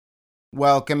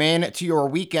Welcome in to your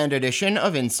weekend edition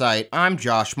of Insight. I'm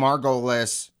Josh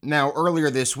Margolis. Now, earlier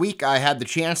this week, I had the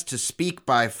chance to speak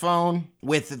by phone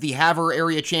with the Havre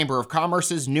Area Chamber of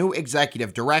Commerce's new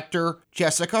executive director,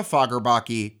 Jessica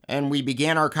Fagerbakke, and we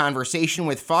began our conversation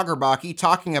with Fagerbakke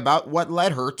talking about what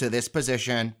led her to this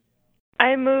position.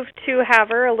 I moved to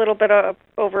Havre a little bit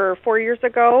over 4 years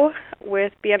ago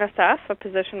with BNSF, a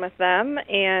position with them,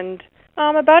 and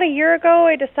about a year ago,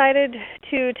 I decided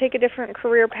to take a different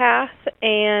career path,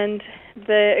 and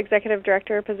the executive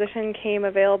director position came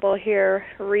available here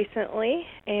recently,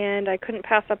 and I couldn't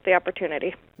pass up the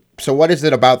opportunity. So what is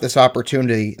it about this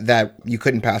opportunity that you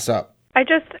couldn't pass up? I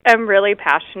just am really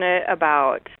passionate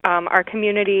about our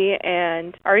community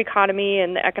and our economy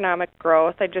and the economic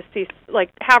growth. I just see,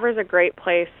 Havre's a great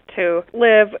place to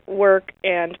live, work,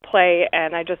 and play,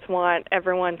 and I just want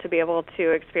everyone to be able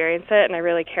to experience it, and I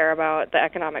really care about the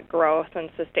economic growth and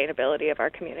sustainability of our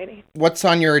community. What's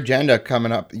on your agenda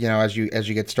coming up, as you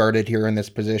get started here in this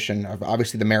position?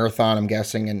 Obviously the marathon, I'm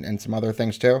guessing, and some other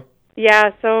things too?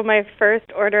 Yeah, so my first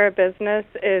order of business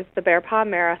is the Bear Paw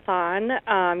Marathon,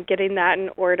 getting that in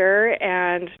order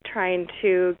and trying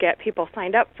to get people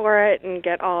signed up for it and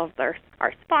get all of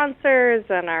our sponsors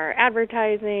and our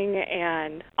advertising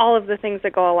and all of the things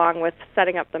that go along with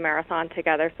setting up the marathon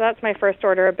together. So that's my first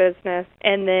order of business.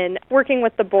 And then working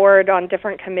with the board on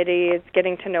different committees,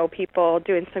 getting to know people,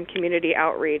 doing some community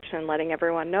outreach and letting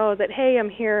everyone know that, hey, I'm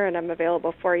here and I'm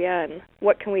available for you and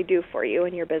what can we do for you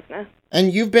in your business.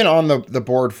 And you've been on the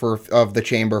board of the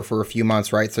chamber for a few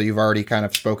months, right? So you've already kind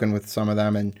of spoken with some of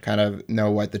them and kind of know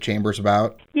what the chamber's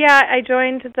about? Yeah, I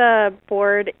joined the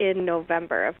board in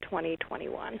November of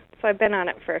 2021. So I've been on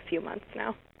it for a few months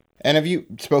now. And have you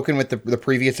spoken with the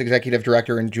previous executive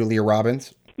director, and Julia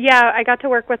Robbins? Yeah, I got to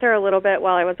work with her a little bit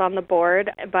while I was on the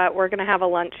board, but we're going to have a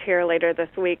lunch here later this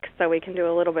week so we can do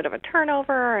a little bit of a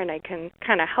turnover and I can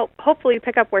kind of hopefully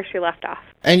pick up where she left off.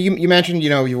 And you mentioned,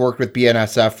 you worked with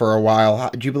BNSF for a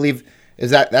while. Do you believe, is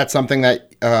that something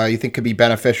that you think could be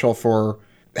beneficial for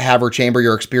Havre Chamber,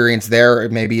 your experience there,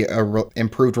 maybe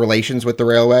improved relations with the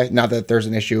railway? Not that there's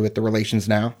an issue with the relations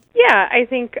now. Yeah, I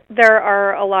think there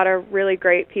are a lot of really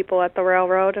great people at the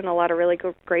railroad and a lot of really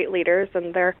great leaders,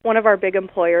 and they're one of our big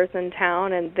employers in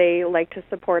town, and they like to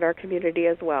support our community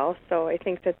as well. So I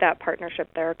think that partnership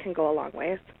there can go a long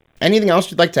ways. Anything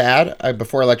else you'd like to add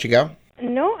before I let you go?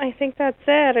 No, I think that's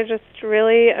it.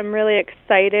 I'm really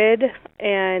excited,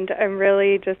 and I'm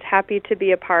really just happy to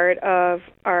be a part of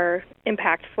our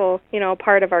impactful,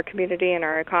 part of our community and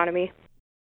our economy.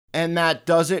 And that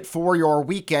does it for your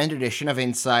weekend edition of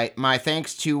Insight. My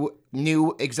thanks to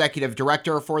new executive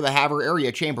director for the Havre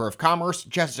Area Chamber of Commerce,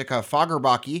 Jessica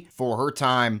Fagerbakke, for her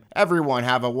time. Everyone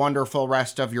have a wonderful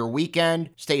rest of your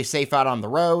weekend. Stay safe out on the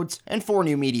roads. And for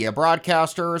New Media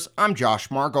Broadcasters, I'm Josh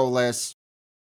Margolis.